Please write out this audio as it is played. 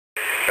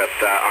but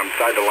I'm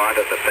so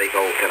delighted that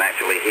people can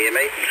actually hear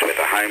me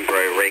with a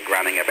homebrew rig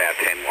running about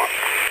 10 watts.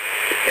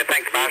 Yeah,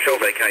 thanks Marshall,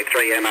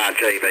 VK3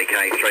 MRG,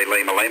 VK3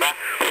 Lima Lima.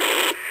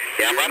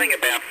 Yeah, I'm running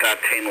about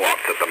 10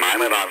 watts at the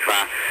moment.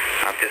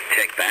 I've just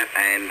checked that,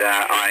 and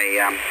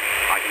I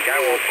can go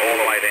all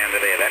the way down to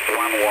there. That's 1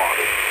 watt.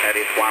 That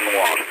is 1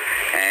 watt,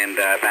 and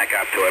back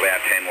up to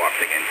about 10 watts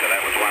again. So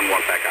that was 1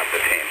 watt back up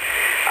to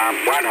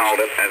 10. Won't hold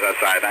it, as I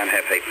say. I don't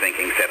have heat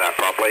sinking set up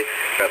properly,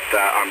 but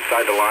I'm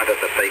so delighted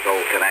that people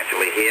can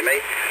actually hear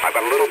me. I've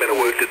got a little bit of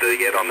work to do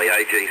yet on the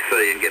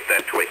AGC and get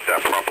that tweaked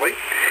up properly,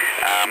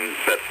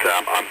 but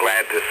I'm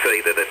glad to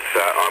see that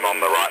I'm on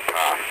the right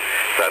path.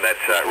 So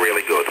that's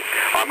really good.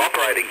 I'm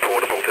operating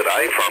portable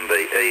today from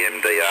the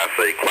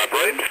EMDRC club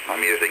rooms.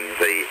 I'm using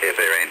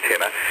their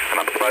antenna, and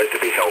I'm supposed to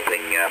be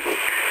helping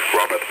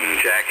Robert and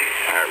Jack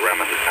run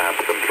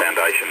some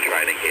foundation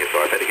training here, so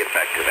I better get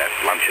back to that.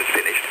 Lunch is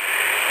finished,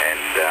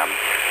 and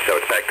so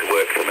it's back to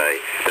work for me.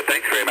 But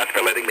thanks very much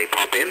for letting me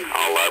pop in.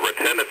 I'll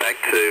return it back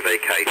to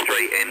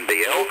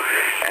VK3NBL,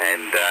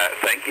 and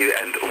thank you.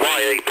 And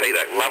YE,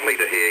 Peter, lovely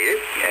to hear you,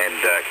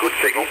 and good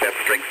signal. That's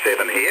string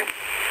 7 here.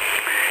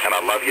 And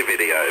I love your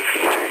videos.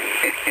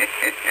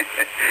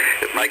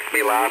 It makes me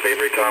laugh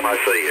every time I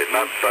see you.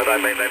 I don't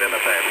mean that in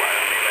a bad way.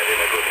 I mean that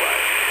in a good way.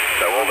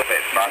 So all the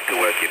best. Nice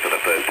to work you for the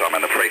first time,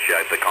 and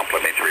appreciate the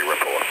complimentary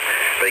report.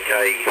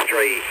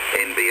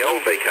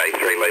 VK3NBL,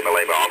 VK3 Lima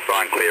Lima. I'll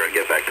sign clear and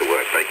get back to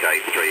work.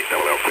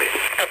 VK3LL's clear.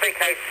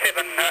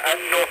 VK7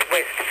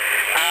 Northwest.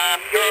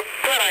 You're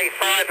about a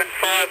 5 and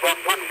 5 on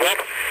 1 watt,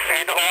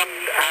 and on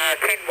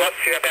 10 watts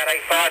you're about a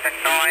 5 and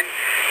 9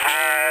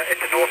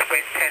 into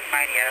Northwest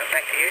Tasmania.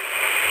 Back to you.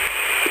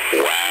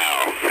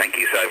 Wow, thank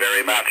you so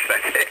very much.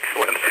 That's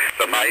excellent.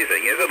 It's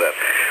amazing, isn't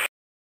it?